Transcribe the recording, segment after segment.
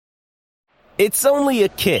It's only a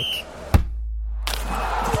kick,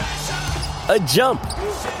 a jump,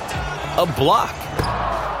 a block.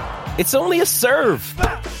 It's only a serve.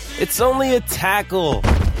 It's only a tackle,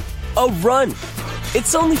 a run.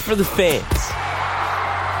 It's only for the fans.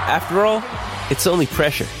 After all, it's only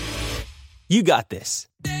pressure. You got this.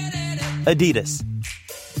 Adidas.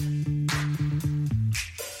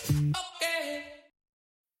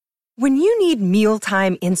 When you need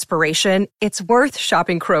mealtime inspiration, it's worth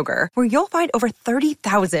shopping Kroger, where you'll find over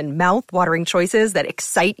 30,000 mouth-watering choices that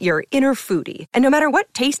excite your inner foodie. And no matter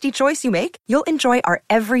what tasty choice you make, you'll enjoy our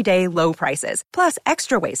everyday low prices, plus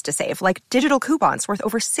extra ways to save, like digital coupons worth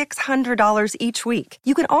over $600 each week.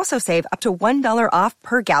 You can also save up to $1 off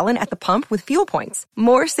per gallon at the pump with fuel points.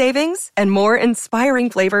 More savings and more inspiring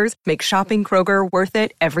flavors make shopping Kroger worth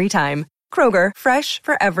it every time. Kroger, fresh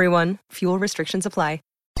for everyone. Fuel restrictions apply.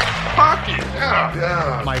 Hockey,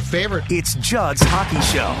 yeah. My favorite. It's Judd's Hockey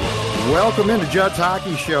Show. Welcome into Judd's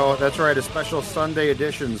Hockey Show. That's right, a special Sunday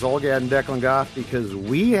edition. Zolgad and Declan Goff, because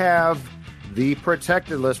we have the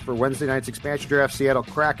protected list for Wednesday night's expansion draft. Seattle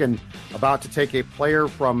Kraken about to take a player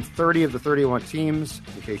from 30 of the 31 teams.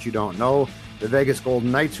 In case you don't know, the Vegas Golden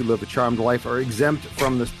Knights, who live a charmed life, are exempt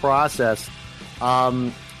from this process.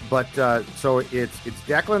 So it's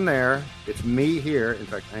Declan there. It's me here. In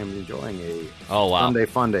fact, I am enjoying a Sunday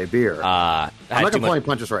Fun Day beer. I'm not going to pull any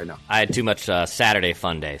punches right now. I had too much Saturday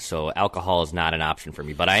Fun Day, so alcohol is not an option for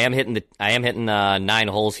me. But I am hitting 9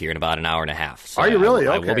 holes here in about an hour and a half. So are you really?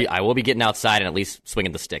 Okay. I will be getting outside and at least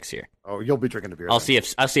swinging the sticks here. Oh, you'll be drinking the beer. I'll see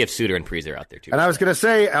if Suter and Preez are out there too. And I was going to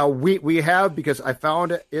say we have, because I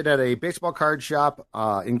found it at a baseball card shop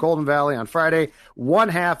in Golden Valley on Friday. One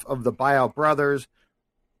half of the Buyout Brothers.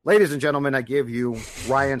 Ladies and gentlemen, I give you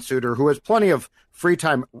Ryan Suter, who has plenty of free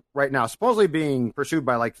time right now, supposedly being pursued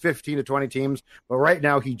by like 15 to 20 teams. But right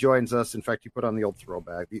now he joins us. In fact, he put on the old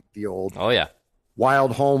throwback, the old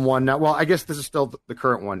Wild Home one. Now, well, I guess this is still the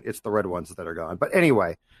current one. It's the red ones that are gone. But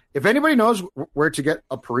anyway, if anybody knows where to get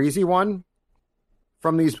a Parisi one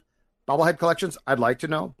from these bobblehead collections, I'd like to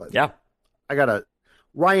know. But yeah, I got a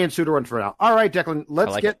Ryan Suter one for now. All right, Declan,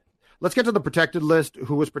 Let's get to the protected list,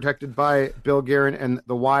 who was protected by Bill Guerin and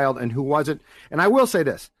the Wild and who wasn't. And I will say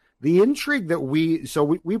this, the intrigue that we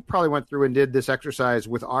probably went through and did this exercise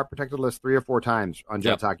with our protected list 3 or 4 times on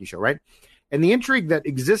Judd's Hockey Show, right? And the intrigue that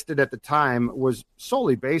existed at the time was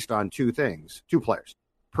solely based on 2 things, 2 players,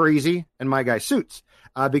 Parisi and my guy Suits,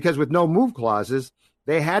 because with no move clauses,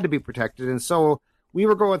 they had to be protected. And so we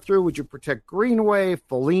were going through, would you protect Greenway,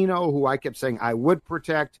 Foligno, who I kept saying I would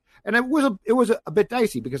protect. And it was a bit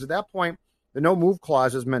dicey, because at that point, the no move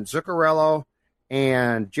clauses meant Zuccarello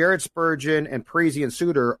and Jared Spurgeon and Parisi and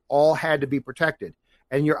Suter all had to be protected.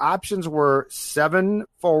 And your options were 7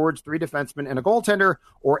 forwards, 3 defensemen, and a goaltender,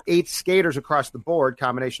 or 8 skaters across the board,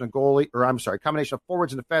 combination of forwards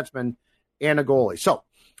and defensemen and a goalie. So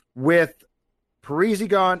with Parisi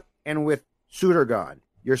gone and with Suter gone,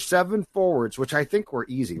 your 7 forwards, which I think were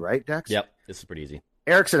easy, right, Dex? Yep, this is pretty easy.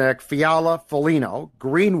 Eriksson, Fiala, Foligno,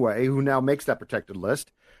 Greenway, who now makes that protected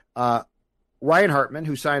list, Ryan Hartman,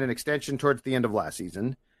 who signed an extension towards the end of last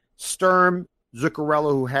season, Sturm,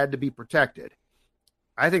 Zuccarello, who had to be protected.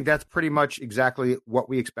 I think that's pretty much exactly what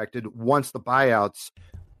we expected once the buyouts.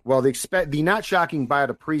 Well, the not shocking buyout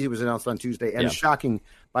of Parisi was announced on Tuesday, and the shocking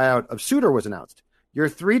buyout of Suter was announced. Your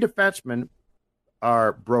 3 defensemen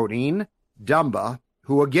are Brodin, Dumba,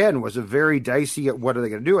 who, again, was a very dicey, what are they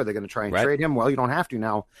going to do? Are they going to try and trade him? Well, you don't have to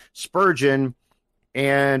now. Spurgeon,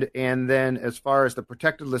 and then as far as the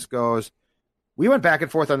protected list goes, we went back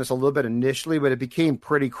and forth on this a little bit initially, but it became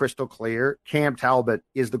pretty crystal clear. Cam Talbot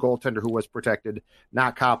is the goaltender who was protected,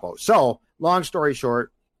 not Capo. So, long story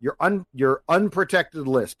short, your unprotected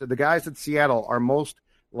list, the guys at Seattle are most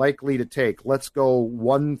likely to take, let's go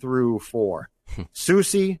 1 through 4.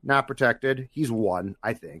 Susi, not protected. He's 1,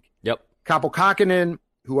 I think. Yep. Kaapo Kähkönen,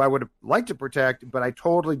 who I would have liked to protect, but I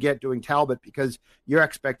totally get doing Talbot because your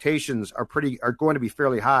expectations are going to be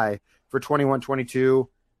fairly high for 21-22.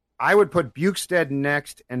 I would put Bukestad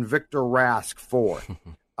next and Victor Rask 4.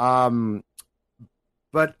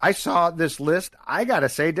 But I saw this list. I got to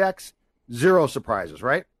say, Dex, 0 surprises,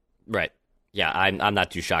 right? Right. Yeah, I'm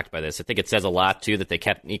not too shocked by this. I think it says a lot, too, that they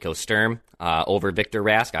kept Nico Sturm over Victor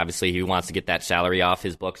Rask. Obviously, he wants to get that salary off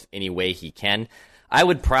his books any way he can. I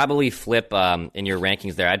would probably flip in your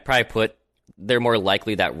rankings there. I'd probably put they're more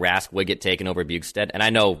likely that Rask would get taken over Bukestad. And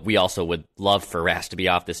I know we also would love for Rask to be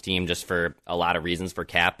off this team just for a lot of reasons, for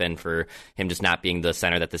cap and for him just not being the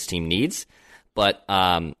center that this team needs. But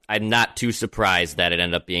I'm not too surprised that it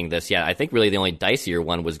ended up being this. Yeah, I think really the only dicier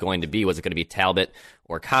one was it going to be Talbot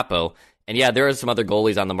or Capo? And yeah, there are some other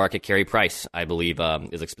goalies on the market. Carey Price, I believe,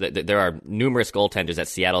 there are numerous goaltenders that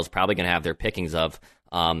Seattle is probably going to have their pickings of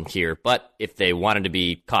here. But if they wanted to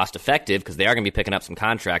be cost effective, because they are going to be picking up some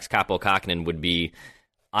contracts, Kaapo Kähkönen would be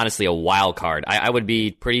honestly a wild card. I would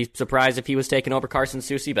be pretty surprised if he was taking over Carson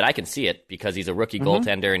Soucy, but I can see it because he's a rookie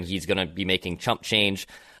goaltender and he's going to be making chump change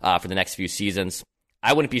for the next few seasons.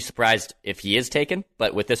 I wouldn't be surprised if he is taken,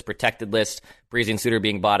 but with this protected list, Breezy and Suter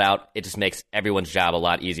being bought out, it just makes everyone's job a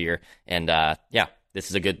lot easier. And this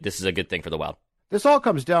is a good thing for the Wild. This all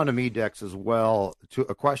comes down to me, Dex, as well, to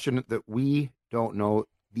a question that we don't know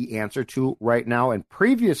the answer to right now. And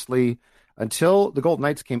previously, until the Golden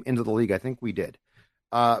Knights came into the league, I think we did.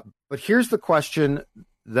 But here's the question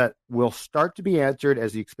that will start to be answered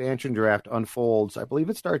as the expansion draft unfolds. I believe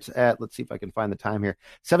it starts at, let's see if I can find the time here,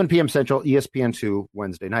 7 p.m. Central, ESPN2,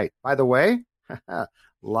 Wednesday night. By the way,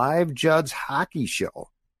 live Judd's hockey show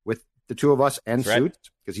with the two of us and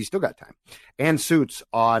Suits, because he's still got time, and Suits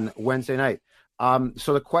on Wednesday night.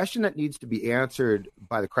 So the question that needs to be answered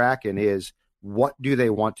by the Kraken is, what do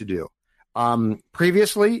they want to do?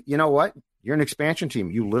 Previously, you know what? You're an expansion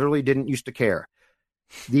team. You literally didn't used to care.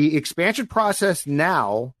 The expansion process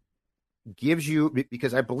now gives you,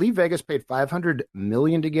 because I believe Vegas paid $500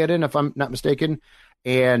 million to get in, if I'm not mistaken,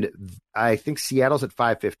 and I think Seattle's at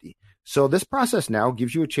 $550. So this process now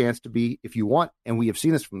gives you a chance to be, if you want, and we have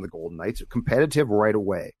seen this from the Golden Knights, competitive right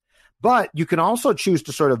away. But you can also choose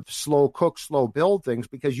to sort of slow cook, slow build things,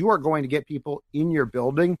 because you are going to get people in your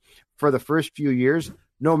building for the first few years,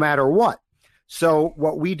 no matter what. So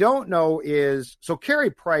what we don't know is, so Carey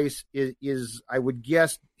Price is I would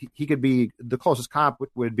guess he could be, the closest comp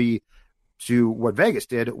would be to what Vegas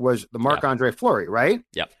did was the Marc-Andre Fleury, right?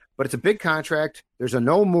 Yeah. But it's a big contract. There's a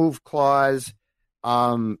no move clause.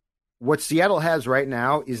 What Seattle has right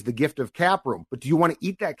now is the gift of cap room. But do you want to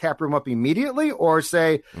eat that cap room up immediately, or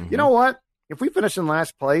say, you know what, if we finish in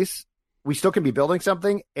last place, we still can be building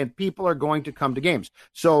something and people are going to come to games.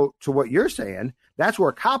 So to what you're saying, that's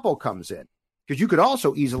where Kaapo comes in. Because you could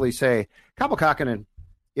also easily say, Kaapo Kähkönen,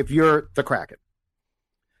 if you're the Kraken,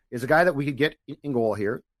 is a guy that we could get in goal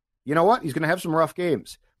here. You know what? He's going to have some rough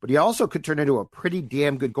games, but he also could turn into a pretty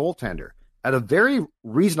damn good goaltender at a very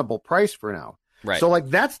reasonable price for now. Right. So,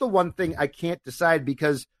 that's the one thing I can't decide,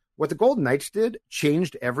 because what the Golden Knights did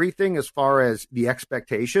changed everything as far as the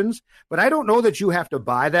expectations. But I don't know that you have to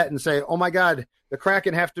buy that and say, oh, my God, the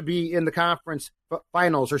Kraken have to be in the conference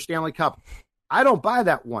finals or Stanley Cup. I don't buy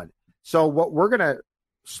that one. So what we're going to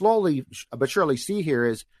slowly but surely see here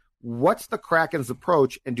is, what's the Kraken's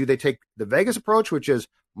approach, and do they take the Vegas approach, which is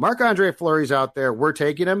Marc-Andre Fleury's out there, we're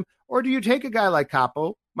taking him, or do you take a guy like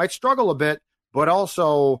Kaapo, might struggle a bit, but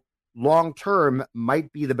also long-term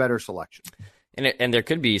might be the better selection? And there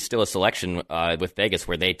could be still a selection with Vegas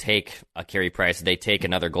where they take a Carey Price, they take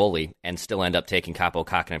another goalie, and still end up taking Kaapo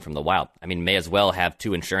Kähkönen from the Wild. I mean, may as well have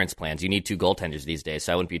two insurance plans. You need two goaltenders these days,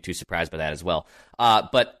 so I wouldn't be too surprised by that as well.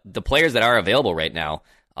 But the players that are available right now,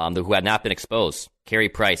 who have not been exposed, Carey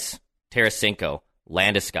Price, Tarasenko,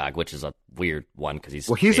 Landeskog, which is a weird one because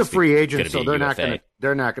he's a free agent, so they're not going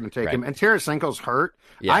to take him. And Tarasenko's hurt.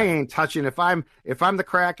 Yeah. I ain't touching, if I'm the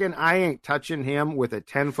Kraken, I ain't touching him with a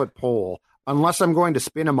 10-foot pole, unless I'm going to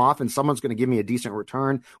spin him off and someone's going to give me a decent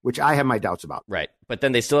return, which I have my doubts about. Right. But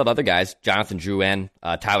then they still have other guys, Jonathan Drouin,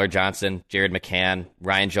 Tyler Johnson, Jared McCann,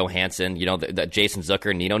 Ryan Johansson, the Jason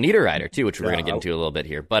Zucker, Nino Niederreiter, too, which we're going to get into a little bit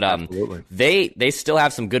here. But they still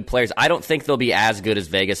have some good players. I don't think they'll be as good as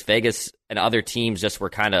Vegas. Vegas and other teams just were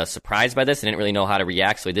kind of surprised by this and didn't really know how to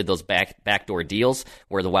react, so they did those backdoor deals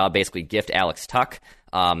where the Wild basically gift Alex Tuch.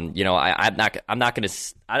 I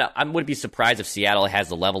would be surprised if Seattle has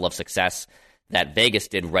the level of success that Vegas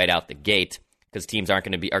did right out the gate, because teams are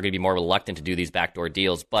going to be more reluctant to do these backdoor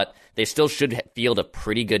deals, but they still should field a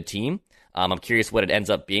pretty good team. I'm curious what it ends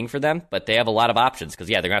up being for them, but they have a lot of options because,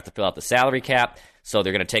 they're going to have to fill out the salary cap, so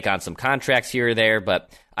they're going to take on some contracts here or there,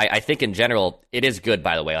 but I think in general, it is good,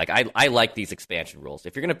 by the way. I like these expansion rules.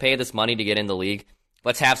 If you're going to pay this money to get in the league,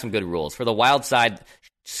 let's have some good rules. For the Wild side,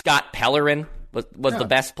 Scott Pellerin was the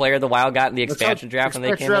best player the Wild got in the expansion draft when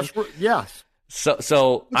they came in. Yes.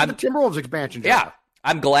 So I'm the Timberwolves expansion draft. Yeah,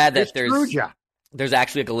 I'm glad that there's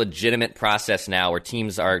actually a legitimate process now where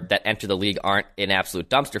teams that enter the league aren't an absolute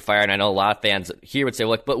dumpster fire. And I know a lot of fans here would say,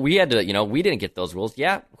 look, but we had to, we didn't get those rules.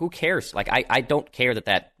 Yeah, who cares? I don't care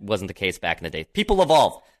that wasn't the case back in the day. People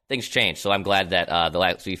evolve, things change. So I'm glad that they'll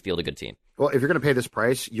actually field a good team. Well, if you're going to pay this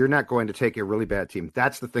price, you're not going to take a really bad team.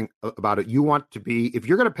 That's the thing about it. You want to be, if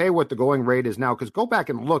you're going to pay what the going rate is now, because go back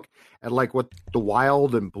and look at what the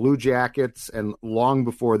Wild and Blue Jackets and long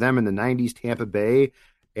before them in the 90s, Tampa Bay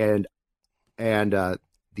and the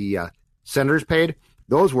Senators paid.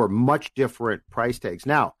 Those were much different price tags.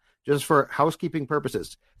 Now, just for housekeeping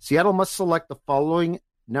purposes, Seattle must select the following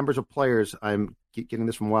numbers of players. I'm getting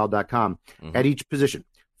this from wild.com at each position.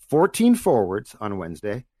 14 forwards on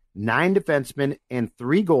Wednesday, 9 defensemen, and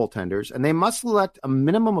 3 goaltenders. And they must select a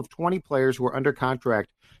minimum of 20 players who are under contract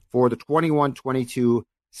for the 21-22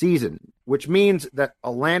 season, which means that a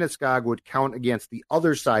Landeskog would count against the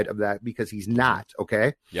other side of that because he's not,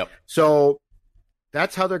 okay? Yep. So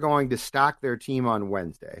that's how they're going to stock their team on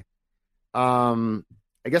Wednesday.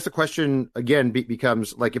 I guess the question, again,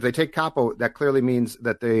 becomes, like, if they take Capo, that clearly means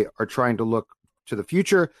that they are trying to look to the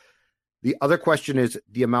future. The other question is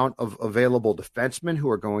the amount of available defensemen who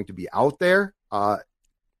are going to be out there.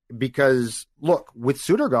 Because, look, with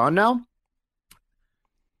Suter gone now,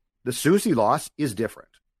 the Soucy loss is different.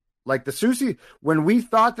 Like the Soucy, when we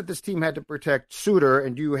thought that this team had to protect Suter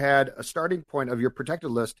and you had a starting point of your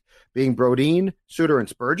protected list being Brodin, Suter, and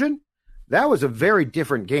Spurgeon, that was a very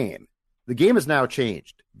different game. The game has now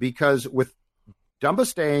changed because with Dumba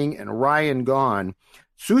staying and Ryan gone,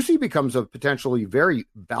 Soucy becomes a potentially very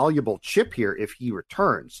valuable chip here if he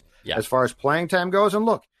returns as far as playing time goes. And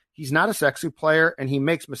look, he's not a sexy player and he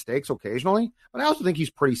makes mistakes occasionally, but I also think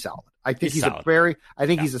he's pretty solid. I think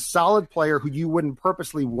he's a solid player who you wouldn't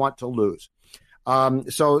purposely want to lose.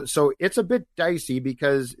 So it's a bit dicey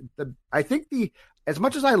because I think as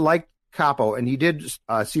much as I like Capo, and he did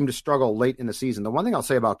seem to struggle late in the season, the one thing I'll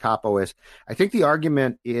say about Capo is I think the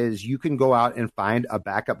argument is you can go out and find a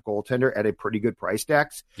backup goaltender at a pretty good price tag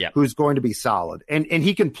who's going to be solid and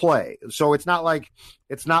he can play. So it's not like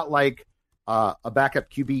a backup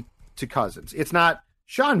QB to Cousins. It's not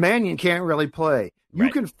Sean Mannion can't really play. You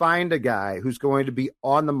can find a guy who's going to be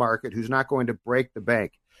on the market, who's not going to break the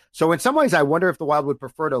bank. So in some ways, I wonder if the Wild would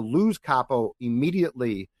prefer to lose Capo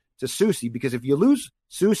immediately to Soucy, because if you lose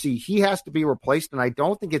Soucy, he has to be replaced, and I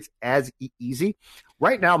don't think it's as easy.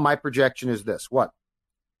 Right now, my projection is this. What?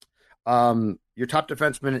 Your top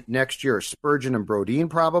defenseman next year, Spurgeon and Brodin,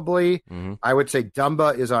 probably. Mm-hmm. I would say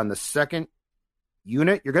Dumba is on the second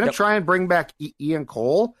unit. You're going to try and bring back Ian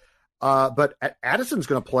Cole, but Addison's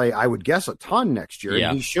going to play, I would guess, a ton next year,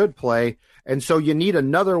 and he should play. And so you need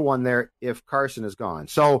another one there if Carson is gone.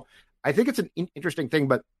 So I think it's an interesting thing,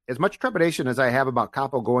 but as much trepidation as I have about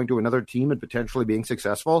Capo going to another team and potentially being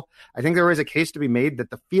successful, I think there is a case to be made that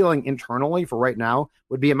the feeling internally for right now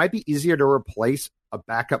would be it might be easier to replace a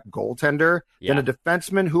backup goaltender than a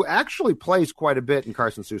defenseman who actually plays quite a bit in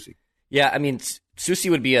Carson Soucy. Yeah, I mean, Soucy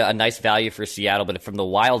would be a nice value for Seattle, but from the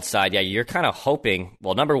Wild side, you're kind of hoping,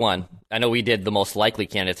 well, number one, I know we did the most likely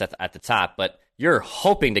candidates at the top, but you're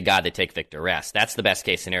hoping to God they take Victor Rask. That's the best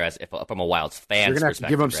case scenario from a Wild's fans' You're going to have to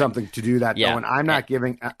give him something to do that, though, and I'm not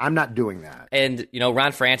doing that. And,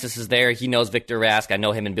 Ron Francis is there. He knows Victor Rask. I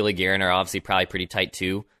know him and Billy Guerin are obviously probably pretty tight,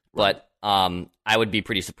 too, but I would be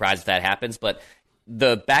pretty surprised if that happens. But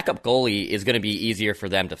the backup goalie is going to be easier for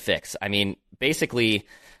them to fix. I mean, basically,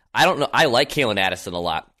 I don't know. I like Kalen Addison a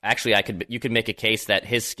lot. Actually, you could make a case that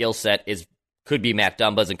his skill set could be Matt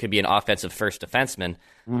Dumba's and could be an offensive first defenseman.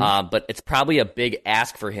 Mm-hmm. But it's probably a big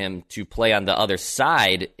ask for him to play on the other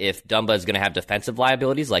side if Dumba is going to have defensive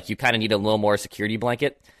liabilities. Like, you kind of need a little more security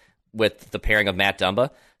blanket with the pairing of Matt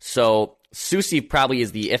Dumba. So Soucy probably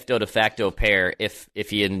is the ifdo de facto pair. If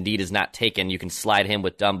he indeed is not taken, you can slide him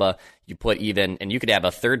with Dumba. And you could have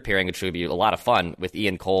a third pairing, which would be a lot of fun with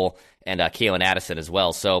Ian Cole and Kalen Addison as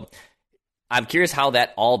well. So I'm curious how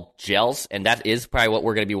that all gels, and that is probably what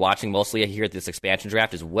we're going to be watching mostly here at this expansion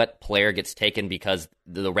draft, is what player gets taken, because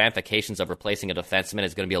the ramifications of replacing a defenseman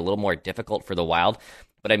is going to be a little more difficult for the Wild.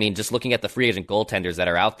 But I mean, just looking at the free agent goaltenders that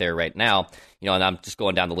are out there right now, and I'm just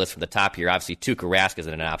going down the list from the top here. Obviously, Tuukka Rask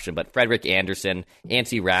isn't an option, but Frederik Andersen,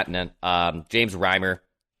 Antti Rattanen, James Reimer,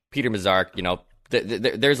 Peter Mazark,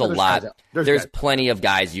 there's a lot. There's plenty of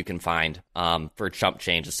guys you can find for chump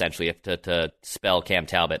change, essentially, to spell Cam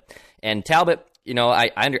Talbot. And Talbot,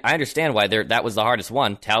 I understand why that was the hardest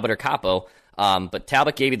one, Talbot or Capo. But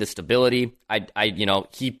Talbot gave you the stability.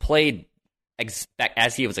 He played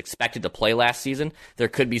as he was expected to play last season. There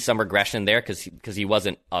could be some regression there because he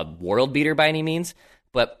wasn't a world beater by any means.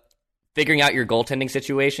 But figuring out your goaltending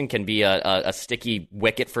situation can be a sticky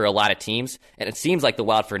wicket for a lot of teams. And it seems like the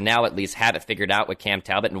Wild, for now at least, have it figured out with Cam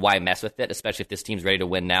Talbot, and why mess with it, especially if this team's ready to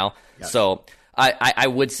win now. Yes. So I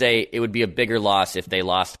would say it would be a bigger loss if they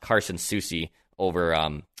lost Carson Soucy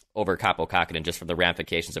over Capo Kakinen, just from the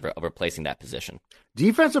ramifications of replacing that position.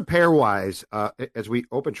 Defensive pair-wise, as we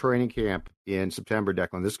open training camp in September,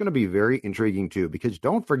 Declan, this is going to be very intriguing too, because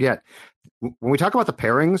don't forget, when we talk about the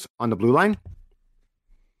pairings on the blue line,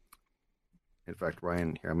 in fact,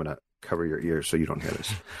 Ryan, here, I'm going to cover your ears so you don't hear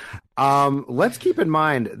this. Let's keep in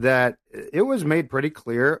mind that it was made pretty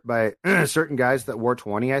clear by certain guys that wore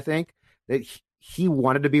 20, I think, that he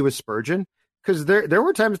wanted to be with Spurgeon, because there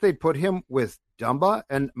were times they'd put him with Dumba,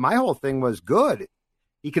 and my whole thing was good.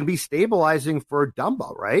 He can be stabilizing for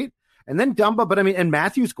Dumba, right? And then Dumba, but I mean, and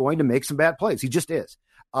Matthews going to make some bad plays. He just is.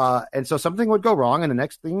 And so something would go wrong, and the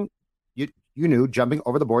next thing you knew, jumping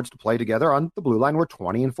over the boards to play together on the blue line were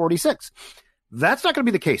 20 and 46. That's not going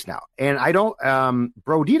to be the case now. And I don't,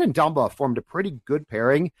 Brodin and Dumba formed a pretty good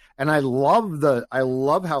pairing. And I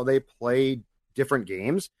love how they play different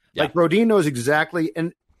games. Yeah. Like Brodin knows exactly,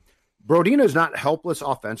 and Brodin is not helpless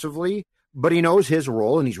offensively, but he knows his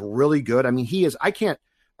role and he's really good. I mean, I can't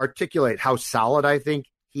articulate how solid I think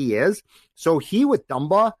he is. So he with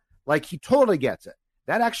Dumba, like he totally gets it.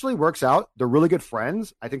 That actually works out. They're really good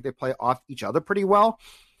friends. I think they play off each other pretty well.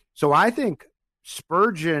 So I think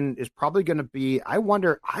Spurgeon is probably going to be, I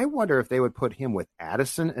wonder if they would put him with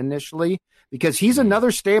Addison initially, because he's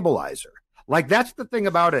another stabilizer. Like, that's the thing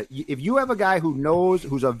about it. If you have a guy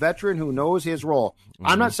who's a veteran, who knows his role,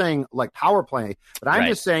 I'm not saying like power play, but I'm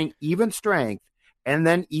just saying even strength. And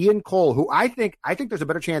then Ian Cole, who I think there's a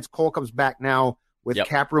better chance Cole comes back now with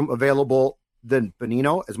cap room available than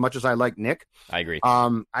Bonino, as much as I like Nick. I agree.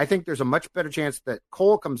 I think there's a much better chance that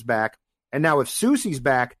Cole comes back. And now if Soucy's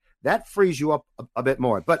back, that frees you up a bit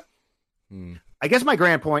more. But I guess my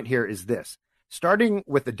grand point here is this. Starting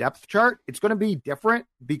with the depth chart, it's going to be different,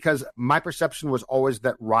 because my perception was always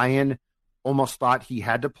that Ryan almost thought he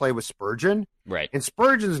had to play with Spurgeon. Right. And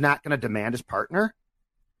Spurgeon's not going to demand his partner.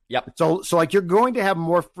 Yep. So like you're going to have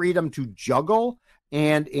more freedom to juggle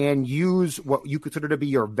and use what you consider to be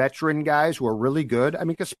your veteran guys who are really good. I mean,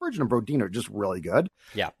 because Spurgeon and Brodin are just really good.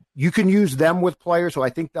 Yeah. You can use them with players, so I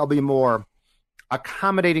think they'll be more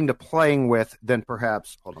accommodating to playing with than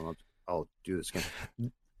perhaps, hold on, I'll do this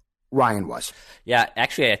again, Ryan was. Yeah,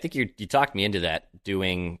 actually, I think you talked me into that,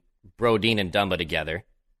 doing Brodin and Dumba together,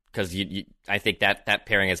 because I think that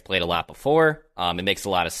pairing has played a lot before. It makes a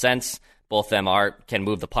lot of sense. Both of them can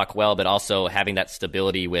move the puck well, but also having that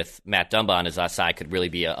stability with Matt Dumba on his side could really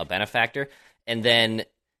be a benefactor. And then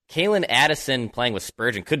Kalen Addison playing with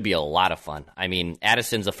Spurgeon could be a lot of fun. I mean,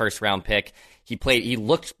 Addison's a first-round pick. He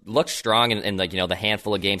looked strong in the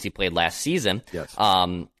handful of games he played last season. Yes.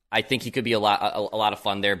 I think he could be a lot of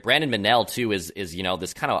fun there. Brandon Monell too is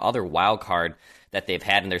this kind of other wild card that they've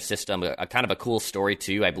had in their system. A kind of a cool story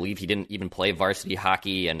too. I believe he didn't even play varsity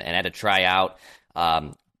hockey and had to try out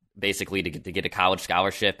basically to get a college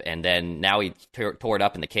scholarship, and then now he tore it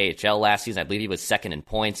up in the KHL last season. I believe he was second in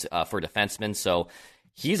points for defensemen. So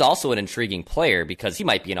he's also an intriguing player, because he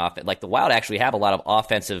might be an offense. Like, the Wild actually have a lot of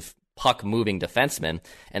offensive puck-moving defensemen,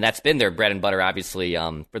 and that's been their bread and butter, obviously,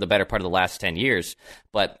 for the better part of the last 10 years.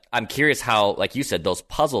 But I'm curious how, like you said, those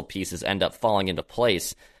puzzle pieces end up falling into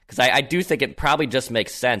place, because I do think it probably just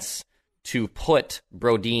makes sense to put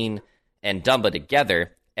Brodin and Dumba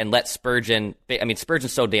together and let Spurgeon. I mean,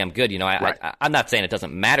 Spurgeon's so damn good. Right. I'm not saying it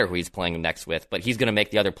doesn't matter who he's playing next with, but he's going to make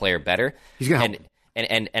the other player better. He's going to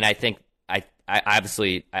help. And I think I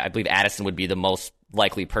believe Addison would be the most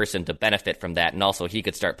likely person to benefit from that, and also he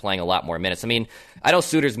could start playing a lot more minutes. I mean, I know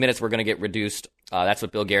Suter's minutes were going to get reduced. That's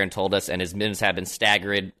what Bill Guerin told us, and his minutes have been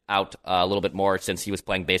staggered out a little bit more since he was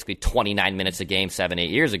playing basically 29 minutes a game 7-8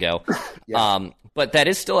 years ago. Yeah. But that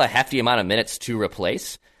is still a hefty amount of minutes to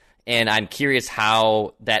replace, and I'm curious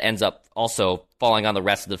how that ends up also falling on the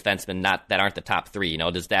rest of the defensemen that aren't the top three.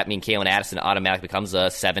 Does that mean Kalen Addison automatically becomes a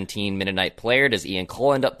 17-minute night player? Does Ian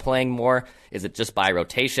Cole end up playing more? Is it just by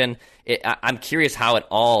rotation? I'm curious how it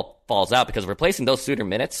all falls out, because replacing those Suter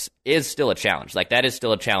minutes is still a challenge. Like, that is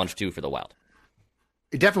still a challenge, too, for the Wild.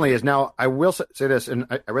 It definitely is. Now, I will say this, and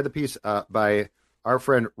I read the piece by our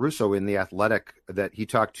friend Russo in The Athletic, that he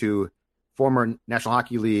talked to former National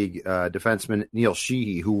Hockey League defenseman Neil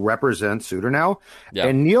Sheehy, who represents Suter now. Yeah.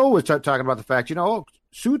 And Neil was talking about the fact,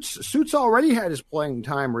 Suits already had his playing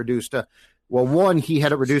time reduced to, well, one, he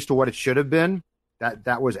had it reduced to what it should have been.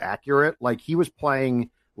 That was accurate. Like, he was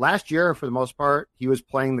playing last year, for the most part, he was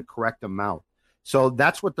playing the correct amount. So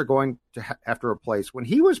that's what they're going to have to replace. When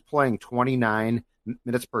he was playing 29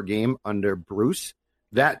 minutes per game under Bruce,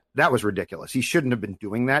 that was ridiculous. He shouldn't have been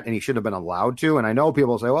doing that, and he shouldn't have been allowed to. And I know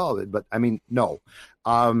people say, well, but I mean, no.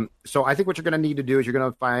 So I think what you're going to need to do is you're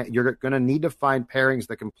going to need to find pairings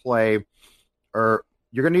that can play, or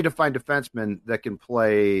you're going to need to find defensemen that can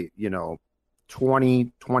play,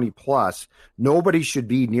 20 plus. Nobody should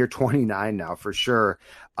be near 29 now, for sure.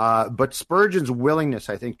 But Spurgeon's willingness,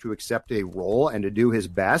 I think, to accept a role and to do his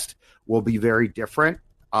best will be very different.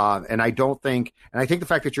 And I think the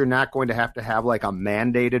fact that you're not going to have like a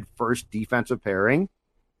mandated first defensive pairing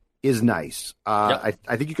is nice. Yep.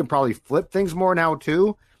 I think you can probably flip things more now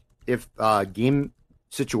too, if game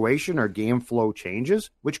situation or game flow changes,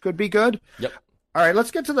 which could be good. Yep. All right,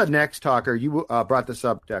 let's get to the next talker. You brought this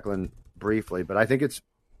up, Declan, briefly, but I think it's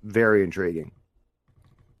very intriguing.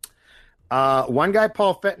 One guy,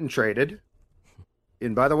 Paul Fenton, traded,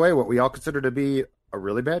 and by the way, what we all consider to be a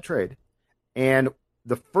really bad trade, and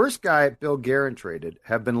the first guy, Bill Guerin, traded,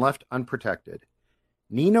 have been left unprotected.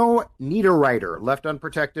 Nino Niederreiter, left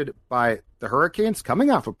unprotected by the Hurricanes,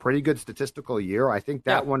 coming off a pretty good statistical year. I think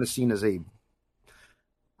that one is seen as I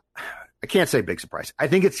can't say big surprise. I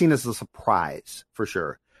think it's seen as a surprise for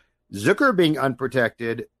sure. Zucker being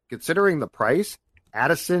unprotected, considering the price,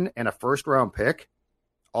 Addison and a first-round pick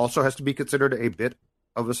also has to be considered a bit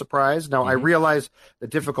of a surprise. Now, I realize the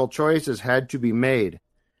difficult choices had to be made,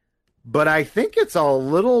 but I think it's a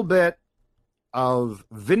little bit of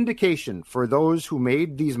vindication for those who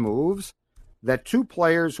made these moves that two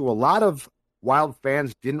players who a lot of Wild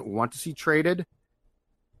fans didn't want to see traded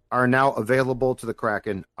are now available to the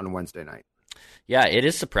Kraken on Wednesday night. Yeah, it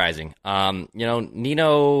is surprising.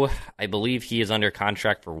 Nino, I believe he is under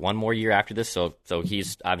contract for one more year after this, so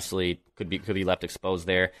he's obviously could be left exposed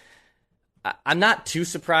there. I'm not too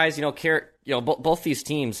surprised. Both these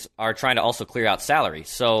teams are trying to also clear out salary,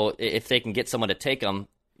 so if they can get someone to take them,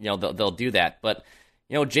 they'll do that. But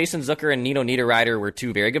Jason Zucker and Nino Niederreiter were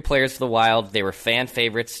two very good players for the Wild. They were fan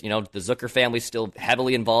favorites. The Zucker family's still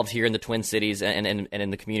heavily involved here in the Twin Cities and in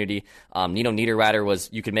the community. Nino Niederreiter was,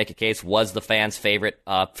 you could make a case, was the fans' favorite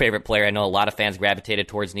player. I know a lot of fans gravitated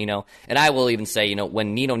towards Nino. And I will even say,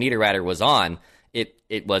 when Nino Niederreiter was on,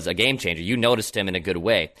 it was a game changer. You noticed him in a good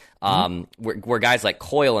way. Where guys like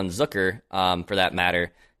Coyle and Zucker, for that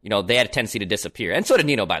matter, they had a tendency to disappear. And so did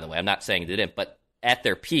Nino, by the way. I'm not saying they didn't, but at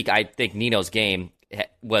their peak, I think Nino's game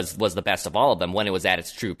was the best of all of them when it was at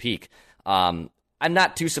its true peak. I'm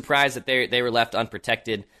not too surprised that they were left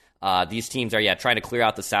unprotected. These teams are trying to clear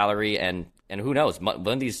out the salary, and who knows, one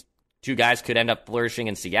of these two guys could end up flourishing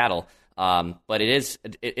in Seattle. But it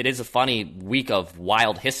is a funny week of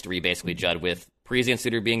Wild history, basically, Judd, with Parise and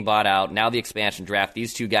Suter being bought out, now the expansion draft.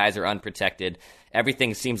 These two guys are unprotected.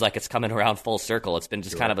 Everything seems like it's coming around full circle. It's been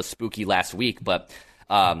just kind of a spooky last week, but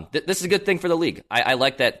this is a good thing for the league. I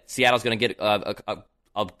like that Seattle's going to get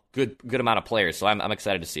a good amount of players, so I'm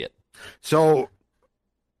excited to see it. So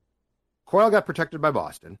Coyle got protected by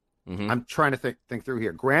Boston. I'm trying to think through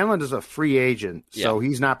here. Granlund is a free agent, so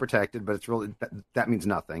he's not protected, but it's really that means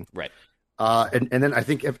nothing, right? And then I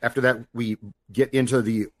think after that we get into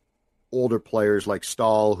the older players like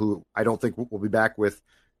Stahl, who I don't think will be back with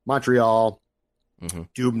Montreal.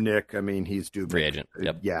 Dubnyk, I mean, he's Dubnyk. Free agent.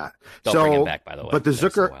 Yep. Yeah. Don't bring him back, by the way. But the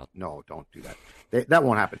Zucker, no, don't do that. That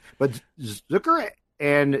won't happen. But Zucker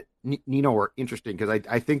and Nino are interesting because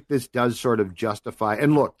I think this does sort of justify.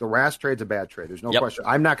 And look, the Rask trade's a bad trade. There's no question.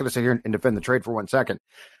 I'm not going to sit here and defend the trade for 1 second.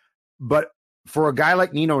 But for a guy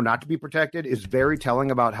like Nino not to be protected is very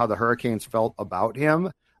telling about how the Hurricanes felt about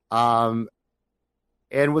him.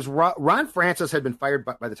 And was Ron Francis had been fired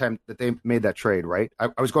by the time that they made that trade, right? I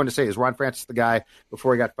was going to say, is Ron Francis the guy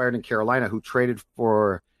before he got fired in Carolina who traded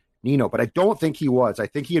for Nino? But I don't think he was. I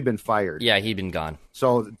think he had been fired. Yeah, he'd been gone.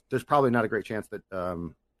 So there's probably not a great chance that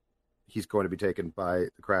he's going to be taken by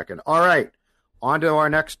the Kraken. All right, on to our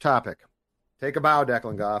next topic. Take a bow,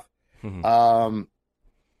 Declan Goff.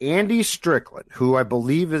 Andy Strickland, who I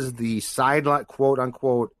believe is the sideline, quote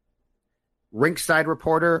unquote, rinkside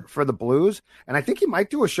reporter for the Blues, and I think he might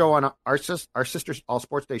do a show on our sister all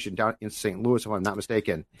sports station down in St. Louis, if I'm not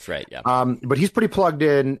mistaken. That's right, yeah. But he's pretty plugged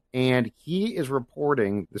in, and he is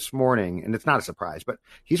reporting this morning, and it's not a surprise, but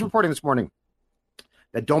he's reporting this morning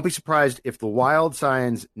that don't be surprised if the Wild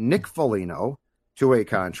signs Nick Foligno to a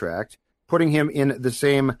contract, putting him in the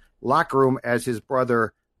same locker room as his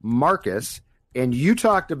brother Marcus. And you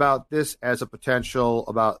talked about this as a potential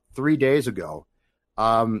about 3 days ago.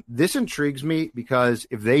 This intrigues me because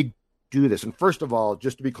if they do this, and first of all,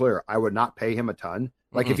 just to be clear, I would not pay him a ton.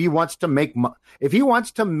 Like if he wants to make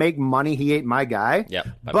money, he ain't my guy. Yeah.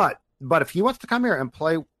 But if he wants to come here and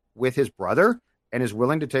play with his brother and is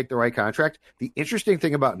willing to take the right contract, the interesting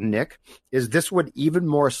thing about Nick is this would even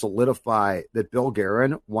more solidify that Bill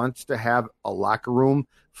Guerin wants to have a locker room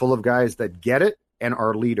full of guys that get it and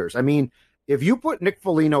are leaders. I mean, if you put Nick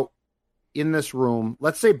Foligno in this room,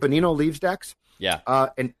 let's say Bonino leaves, Dex. Yeah.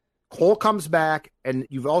 And Cole comes back, and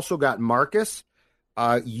you've also got Marcus.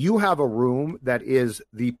 You have a room that is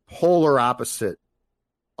the polar opposite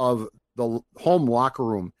of the home locker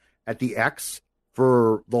room at the X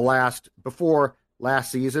before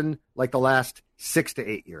last season, like the last 6 to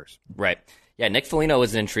 8 years. Right. Yeah, Nick Foligno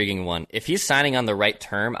is an intriguing one. If he's signing on the right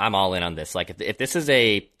term, I'm all in on this. Like, if this is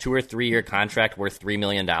a 2 or 3 year contract worth $3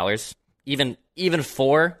 million, even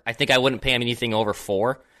 4, I think I wouldn't pay him anything over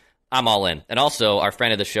 4. I'm all in. And also, our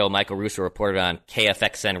friend of the show, Michael Russo, reported on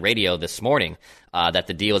KFXN radio this morning that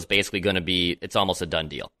the deal is basically going to be, it's almost a done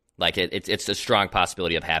deal. Like, it's a strong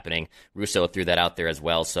possibility of happening. Russo threw that out there as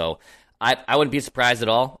well. So I wouldn't be surprised at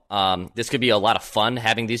all. This could be a lot of fun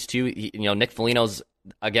having these two. Nick Foligno's,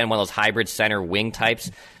 again, one of those hybrid center wing types.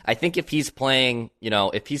 I think if he's playing,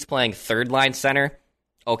 third line center,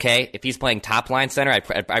 okay. If he's playing top line center, I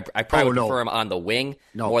probably would prefer him on the wing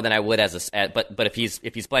more than I would but if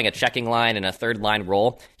he's playing a checking line and a third line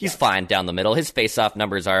role, he's fine down the middle. His face-off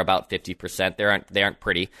numbers are about 50%. They aren't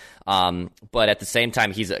pretty. But at the same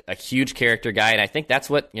time, he's a huge character guy, and I think that's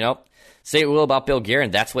what, say what we will about Bill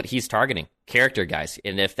Guerin, that's what he's targeting, character guys.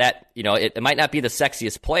 And if that, it might not be the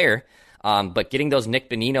sexiest player, but getting those Nick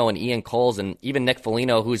Bonino and Ian Coles and even Nick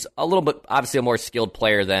Foligno, who's a little bit, obviously a more skilled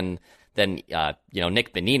player than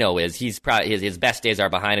Nick Bonino is. He's probably his best days are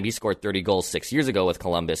behind him. He scored 30 goals 6 years ago with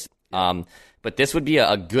Columbus. But this would be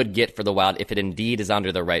a good get for the Wild if it indeed is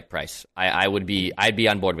under the right price. I'd be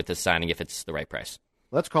on board with this signing if it's the right price.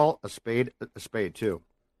 Let's call a spade too.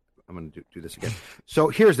 I'm going to do this again. So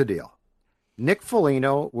here's the deal. Nick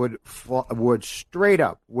Foligno would straight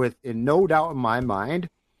up, with in no doubt in my mind,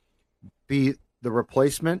 be the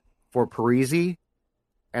replacement for Parise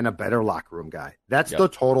and a better locker room guy. That's the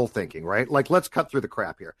total thinking, right? Like, let's cut through the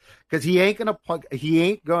crap here, because he ain't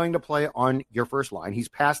going to play on your first line. He's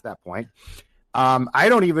past that point. I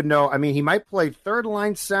don't even know. I mean, he might play third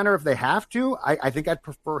line center if they have to. I think I'd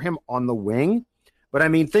prefer him on the wing. But I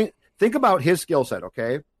mean, think about his skill set,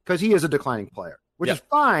 okay? Because he is a declining player, which is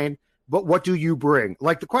fine. But what do you bring?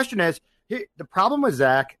 Like, the question is, the problem with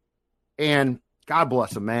Zach, and God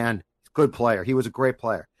bless him, man, he's a good player. He was a great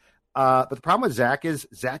player. But the problem with Zach is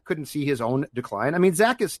Zach couldn't see his own decline. I mean,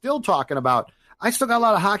 Zach is still talking about, I still got a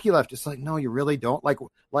lot of hockey left. It's like, no, you really don't.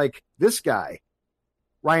 Like this guy,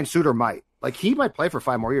 Ryan Suter might. Like, he might play for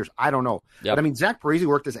 5 more years. I don't know. But I mean, Zach Parise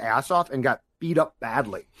worked his ass off and got beat up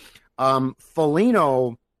badly.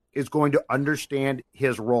 Foligno is going to understand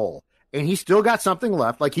his role. And he still got something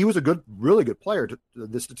left. Like, he was a really good player to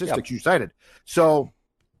the statistics you cited. So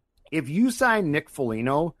if you sign Nick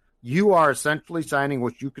Foligno, you are essentially signing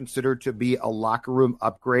what you consider to be a locker room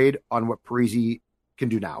upgrade on what Parise can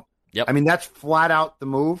do now. Yep. I mean, that's flat out the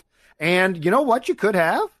move. And you know what you could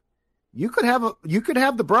have? You could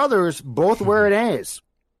have the brothers both wearing A's.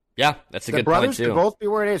 Yeah, that's a good point, too. The brothers could both be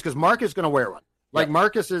wearing A's, because Marcus is going to wear one. Like,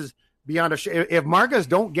 Marcus is beyond if Marcus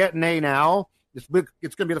don't get an A now, it's going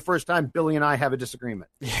to be the first time Billy and I have a disagreement.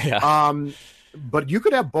 Yeah. But you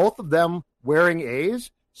could have both of them wearing A's.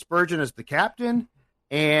 Spurgeon is the captain.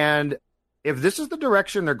 And if this is the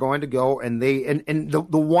direction they're going to go, and the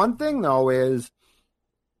one thing, though, is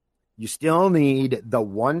you still need the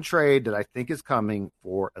one trade that I think is coming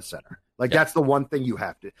for a center. Like, that's the one thing you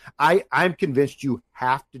have to. I'm convinced you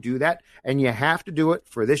have to do that, and you have to do it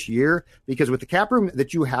for this year, because with the cap room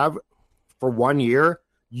that you have for 1 year,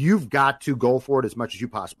 you've got to go for it as much as you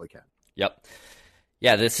possibly can. Yep.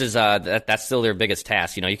 Yeah, this is that's still their biggest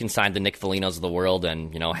task. You can sign the Nick Folignos of the world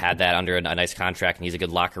and, had that under a nice contract, and he's a good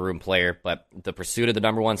locker room player, but the pursuit of the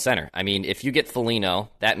number one center. I mean, if you get Foligno,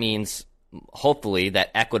 that means hopefully that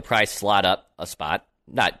Eck would probably slot up a spot.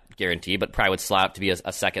 Not guaranteed, but probably would slot up to be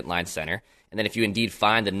a second-line center. And then if you indeed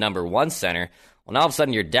find the number one center, well, now all of a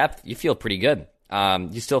sudden your depth, you feel pretty good.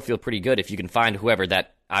 You still feel pretty good if you can find whoever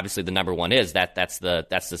that obviously the number one is. That's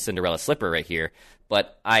the Cinderella slipper right here.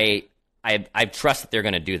 But I trust that they're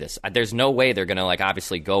going to do this. There's no way they're going to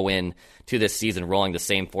obviously go in to this season rolling the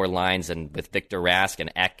same 4 lines and with Victor Rask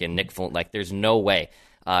and Eck and Nick Foligno. There's no way.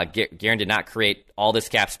 Guerin did not create all this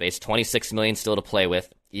cap space. $26 million still to play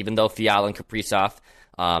with, even though Fiala and Kaprizov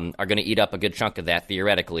are going to eat up a good chunk of that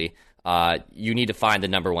theoretically. You need to find the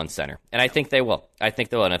number one center, and I think they will.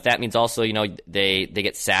 And if that means also, they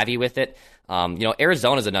get savvy with it.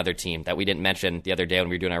 Arizona's another team that we didn't mention the other day when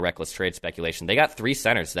we were doing our reckless trade speculation. They got 3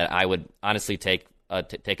 centers that I would honestly take a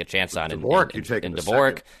chance on.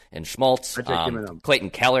 Dvorak and Schmaltz,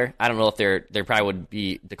 Clayton Keller. I don't know if they probably would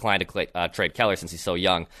be declined to trade Keller since he's so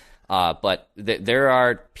young. But there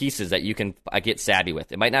are pieces that you can get savvy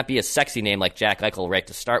with. It might not be a sexy name like Jack Eichel right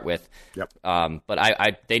to start with. Yep.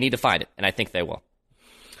 But they need to find it, and I think they will.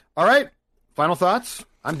 All right. Final thoughts?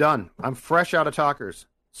 I'm done. I'm fresh out of talkers.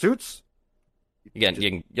 Suits? Again,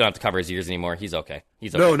 you don't have to cover his ears anymore. He's okay.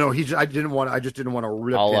 No. I just didn't want to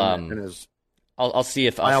rip him in his. I'll see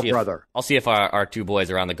if our 2 boys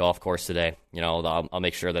are on the golf course today. I'll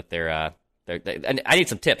make sure that they're. And I need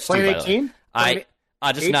some tips. Playing 18? Just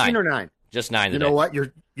 18 9 or 9. Just 9 today. You know what?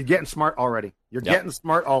 You're getting smart already. You're getting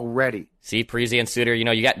smart already. See, Parisi and Suter,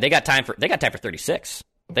 they got time for 36.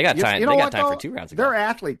 They got time. For 2 rounds. They're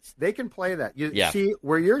athletes. They can play that. See,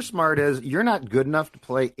 where you're smart is you're not good enough to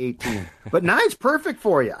play 18, but 9's perfect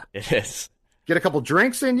for you. It is. Get a couple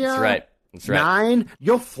drinks in you. That's right. 9,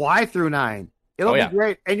 you'll fly through 9. It'll be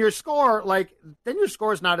great. And your score, then your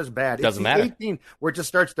score is not as bad. Doesn't matter. 18 where it just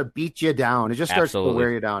starts to beat you down. It just starts to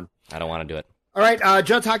wear you down. I don't want to do it. All right,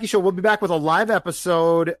 Judd's Hockey Show. We'll be back with a live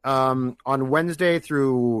episode on Wednesday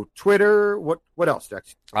through Twitter. What else,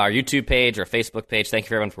 Dex? Our YouTube page, our Facebook page. Thank you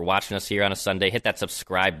for everyone for watching us here on a Sunday. Hit that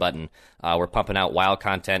subscribe button. We're pumping out Wild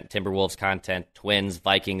content, Timberwolves content, Twins,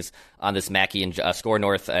 Vikings on this Mackey and Score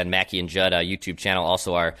North and Mackey and Judd YouTube channel.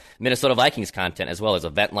 Also our Minnesota Vikings content as well as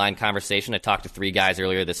Event Line conversation. I talked to 3 guys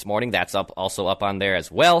earlier this morning. That's also up on there as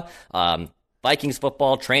well. Vikings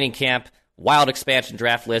football, training camp, Wild expansion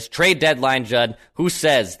draft list, trade deadline, Judd. Who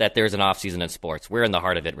says that there's an offseason in sports? We're in the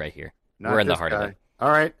heart of it right here. We're in the heart of it. All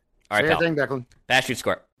right. Say your thing, Declan. Fast shoot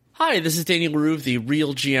score. Hi, this is Daniel LaRue of the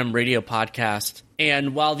Real GM Radio Podcast.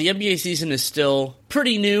 And while the NBA season is still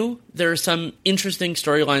pretty new, there are some interesting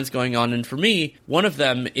storylines going on. And for me, one of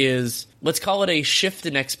them is, let's call it a shift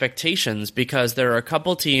in expectations, because there are a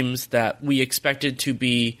couple teams that we expected to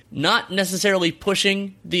be not necessarily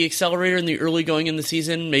pushing the accelerator in the early going in the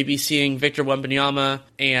season, maybe seeing Victor Wembanyama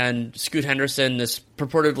and Scoot Henderson, this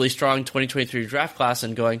purportedly strong 2023 draft class,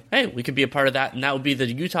 and going, hey, we could be a part of that. And that would be the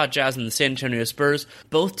Utah Jazz and the San Antonio Spurs.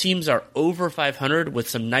 Both teams are over 500 with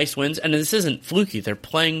some nice wins. And this isn't fluky. They're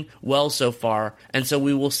playing well so far. And so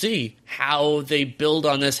we will see how they build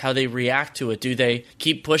on this, how they react to it. Do they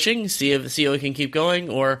keep pushing, see if it can keep going,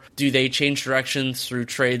 or do they change directions through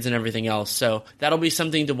trades and everything else? So that'll be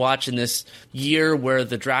something to watch in this year where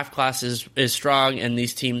the draft class is strong and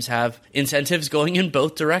these teams have incentives going in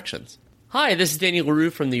both directions. Hi, this is Daniel LaRue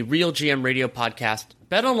from the Real GM Radio Podcast.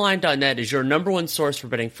 BetOnline.net is your number one source for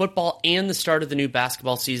betting football and the start of the new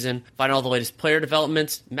basketball season. Find all the latest player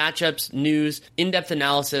developments, matchups, news, in-depth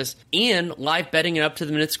analysis, and live betting and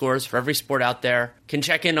up-to-the-minute scores for every sport out there. Can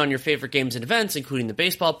check in on your favorite games and events, including the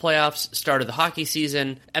baseball playoffs, start of the hockey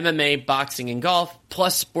season, MMA, boxing, and golf,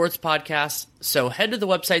 plus sports podcasts. So head to the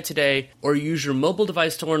website today or use your mobile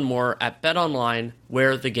device to learn more at BetOnline,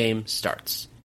 where the game starts.